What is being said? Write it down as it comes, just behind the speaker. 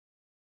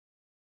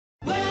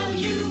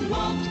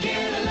won't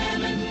get a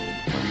lemon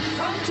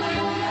from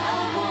Toyota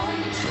of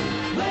Orange.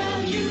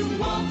 Well, you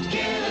won't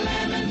get a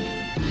lemon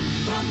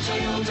from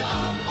Toyota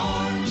of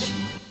Orange.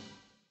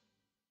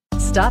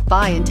 Stop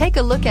by and take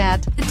a look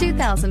at the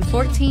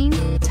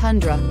 2014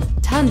 Tundra.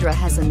 Tundra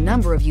has a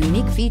number of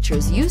unique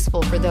features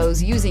useful for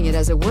those using it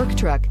as a work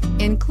truck,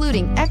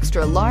 including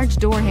extra large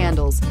door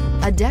handles,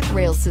 a deck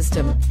rail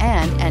system,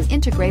 and an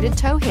integrated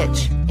tow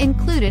hitch.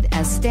 Included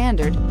as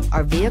standard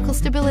are vehicle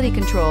stability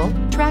control,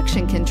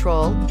 traction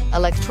control,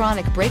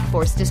 electronic brake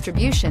force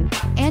distribution,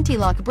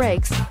 anti-lock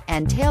brakes,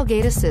 and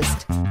tailgate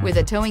assist. With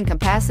a towing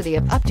capacity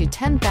of up to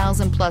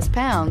 10,000 plus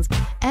pounds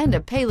and a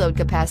payload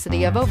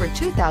capacity of over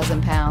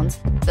 2,000 pounds,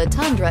 the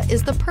Tundra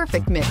is the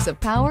perfect mix of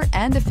power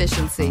and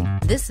efficiency.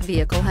 This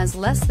vehicle has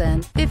less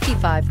than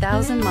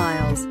 55,000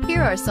 miles.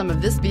 Here are some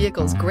of this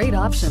vehicle's great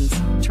options: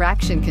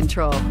 traction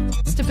control,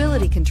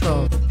 stability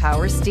control,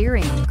 power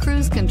steering,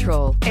 cruise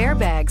control,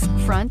 airbags,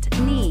 front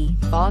knee,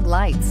 fog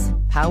lights,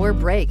 power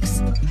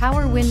brakes,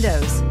 power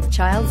windows,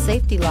 child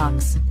safety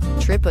locks,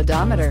 trip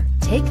odometer.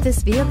 Take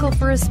this vehicle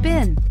for a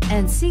spin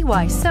and see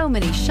why so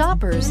many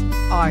shoppers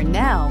are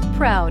now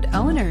proud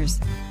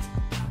owners.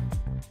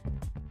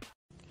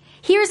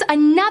 Here's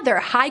another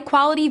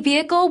high-quality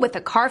vehicle with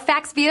a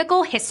Carfax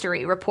Vehicle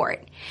History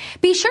Report.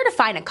 Be sure to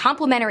find a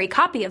complimentary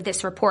copy of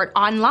this report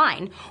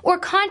online or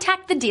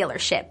contact the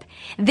dealership.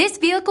 This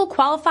vehicle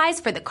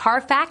qualifies for the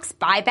Carfax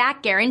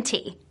Buyback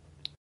Guarantee.